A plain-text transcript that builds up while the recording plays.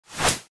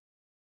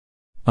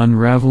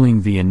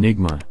Unraveling the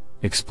Enigma,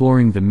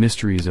 exploring the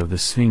mysteries of the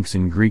Sphinx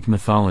in Greek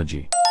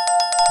mythology.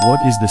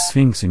 What is the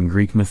Sphinx in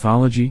Greek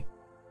mythology?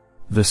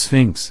 The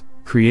Sphinx,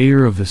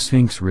 creator of the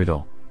Sphinx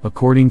riddle,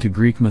 according to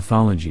Greek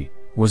mythology,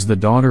 was the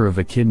daughter of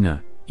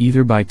Echidna,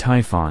 either by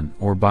Typhon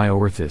or by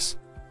Oedipus.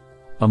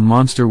 A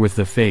monster with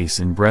the face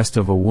and breast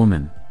of a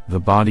woman,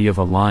 the body of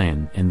a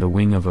lion and the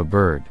wing of a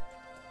bird.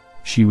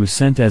 She was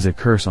sent as a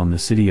curse on the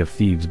city of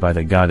Thebes by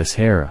the goddess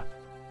Hera.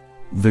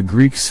 The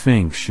Greek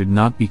Sphinx should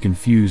not be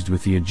confused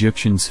with the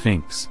Egyptian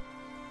Sphinx.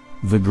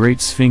 The great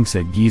Sphinx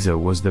at Giza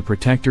was the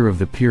protector of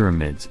the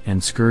pyramids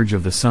and scourge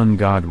of the sun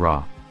god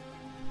Ra.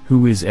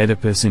 Who is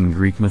Oedipus in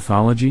Greek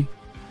mythology?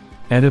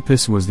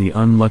 Oedipus was the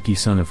unlucky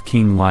son of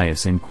King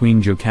Laius and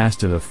Queen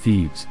Jocasta of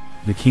Thebes,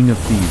 the king of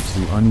Thebes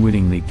who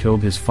unwittingly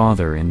killed his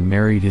father and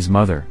married his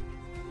mother.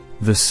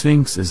 The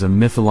Sphinx is a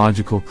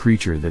mythological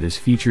creature that is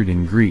featured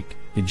in Greek,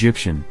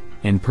 Egyptian,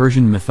 and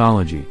Persian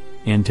mythology,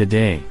 and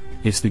today,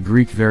 it's the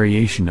Greek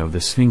variation of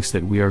the Sphinx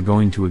that we are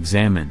going to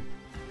examine.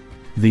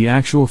 The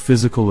actual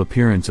physical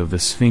appearance of the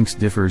Sphinx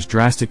differs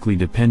drastically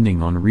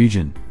depending on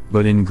region,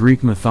 but in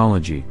Greek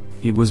mythology,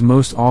 it was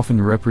most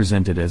often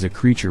represented as a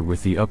creature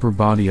with the upper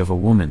body of a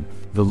woman,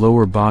 the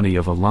lower body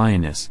of a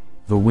lioness,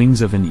 the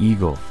wings of an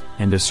eagle,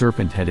 and a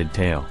serpent-headed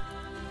tail.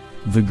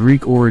 The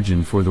Greek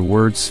origin for the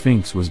word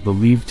Sphinx was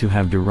believed to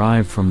have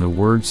derived from the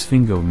word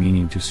sphingo,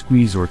 meaning to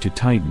squeeze or to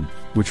tighten,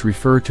 which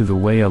referred to the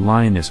way a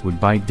lioness would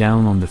bite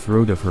down on the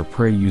throat of her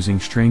prey using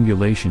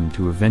strangulation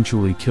to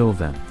eventually kill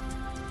them.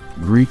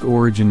 Greek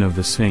origin of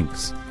the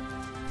Sphinx.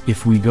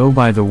 If we go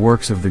by the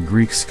works of the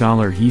Greek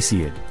scholar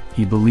Hesiod,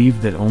 he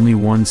believed that only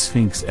one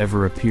Sphinx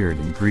ever appeared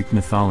in Greek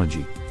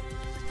mythology.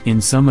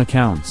 In some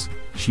accounts,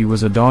 she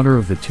was a daughter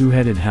of the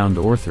two-headed hound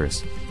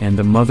Orthrus, and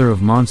the mother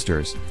of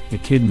monsters,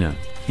 Echidna.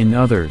 In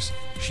others,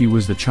 she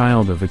was the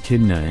child of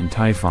Echidna and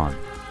Typhon.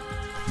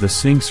 The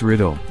Sphinx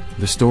riddle,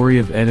 the story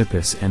of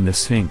Oedipus and the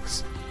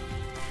Sphinx.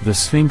 The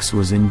Sphinx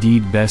was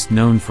indeed best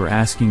known for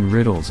asking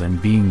riddles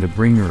and being the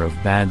bringer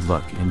of bad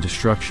luck and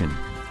destruction.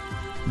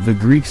 The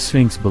Greek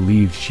Sphinx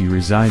believed she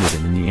resided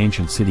in the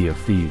ancient city of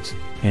Thebes,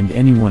 and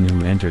anyone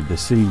who entered the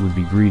city would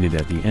be greeted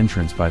at the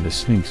entrance by the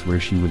Sphinx, where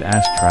she would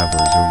ask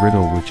travelers a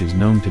riddle which is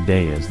known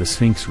today as the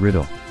Sphinx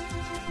riddle.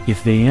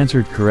 If they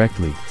answered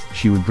correctly,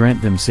 she would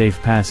grant them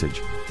safe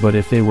passage, but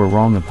if they were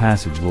wrong, a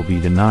passage will be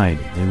denied.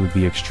 They would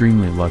be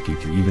extremely lucky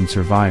to even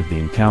survive the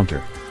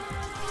encounter.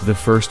 The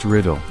first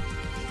riddle.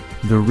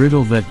 The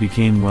riddle that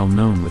became well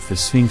known with the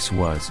Sphinx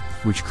was,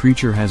 which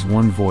creature has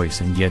one voice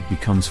and yet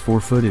becomes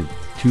four-footed,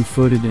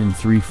 two-footed and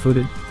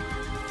three-footed?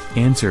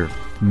 Answer,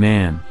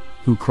 man,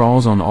 who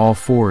crawls on all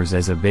fours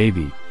as a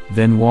baby,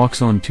 then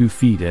walks on 2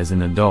 feet as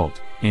an adult,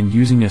 and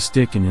using a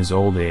stick in his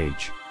old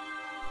age.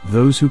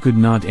 Those who could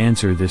not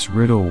answer this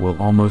riddle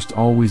will almost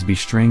always be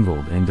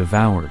strangled and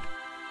devoured.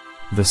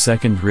 The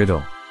second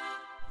riddle.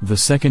 The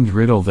second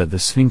riddle that the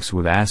Sphinx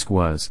would ask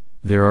was,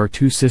 there are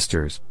 2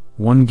 sisters,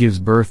 one gives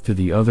birth to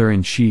the other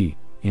and she,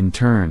 in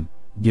turn,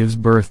 gives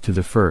birth to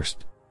the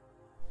first.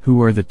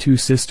 Who are the 2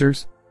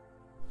 sisters?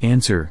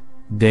 Answer,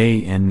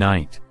 day and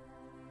night.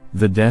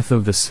 The death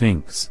of the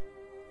Sphinx.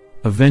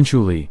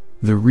 Eventually,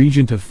 the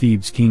regent of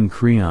Thebes, King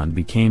Creon,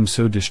 became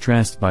so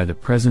distressed by the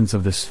presence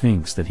of the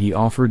Sphinx that he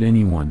offered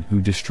anyone who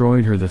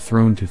destroyed her the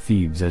throne to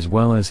Thebes as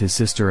well as his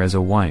sister as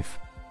a wife.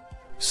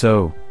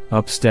 So,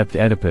 up stepped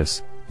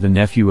Oedipus, the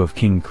nephew of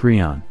King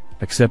Creon,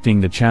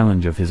 accepting the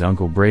challenge of his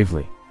uncle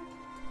bravely.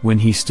 When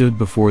he stood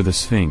before the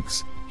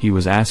Sphinx, he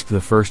was asked the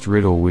first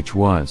riddle, which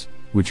was,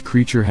 which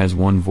creature has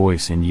one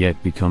voice and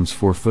yet becomes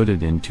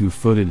four-footed and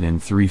two-footed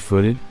and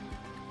three-footed?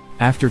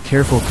 After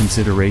careful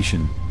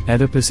consideration,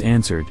 Oedipus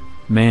answered,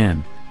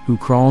 man, who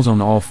crawls on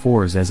all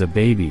fours as a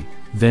baby,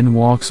 then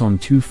walks on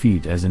 2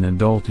 feet as an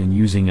adult and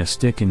using a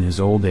stick in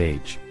his old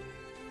age.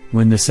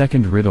 When the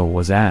second riddle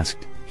was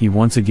asked, he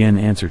once again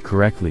answered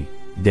correctly,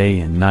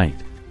 day and night.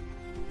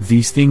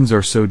 These things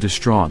are so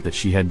distraught that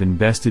she had been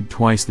bested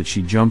twice that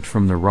she jumped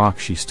from the rock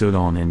she stood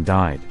on and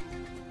died.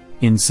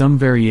 In some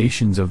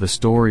variations of the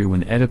story,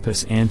 when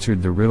Oedipus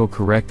answered the riddle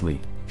correctly,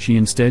 she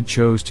instead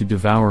chose to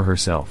devour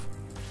herself.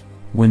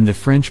 When the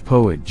French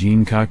poet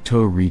Jean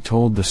Cocteau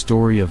retold the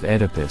story of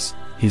Oedipus,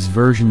 his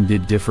version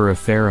did differ a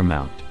fair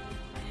amount.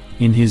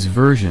 In his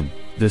version,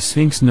 the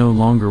Sphinx no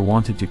longer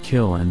wanted to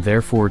kill and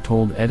therefore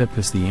told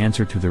Oedipus the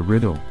answer to the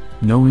riddle,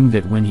 knowing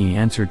that when he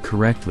answered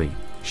correctly,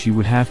 she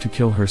would have to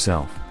kill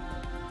herself.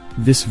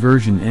 This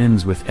version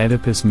ends with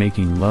Oedipus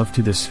making love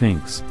to the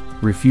Sphinx,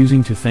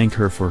 refusing to thank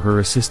her for her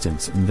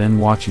assistance and then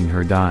watching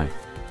her die.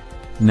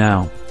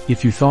 Now,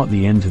 if you thought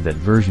the end to that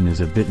version is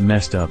a bit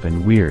messed up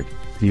and weird,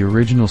 the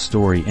original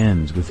story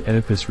ends with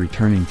Oedipus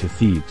returning to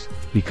Thebes,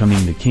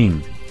 becoming the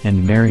king,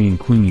 and marrying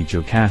Queen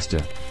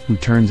Jocasta, who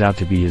turns out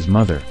to be his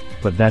mother,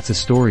 but that's a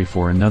story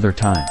for another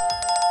time.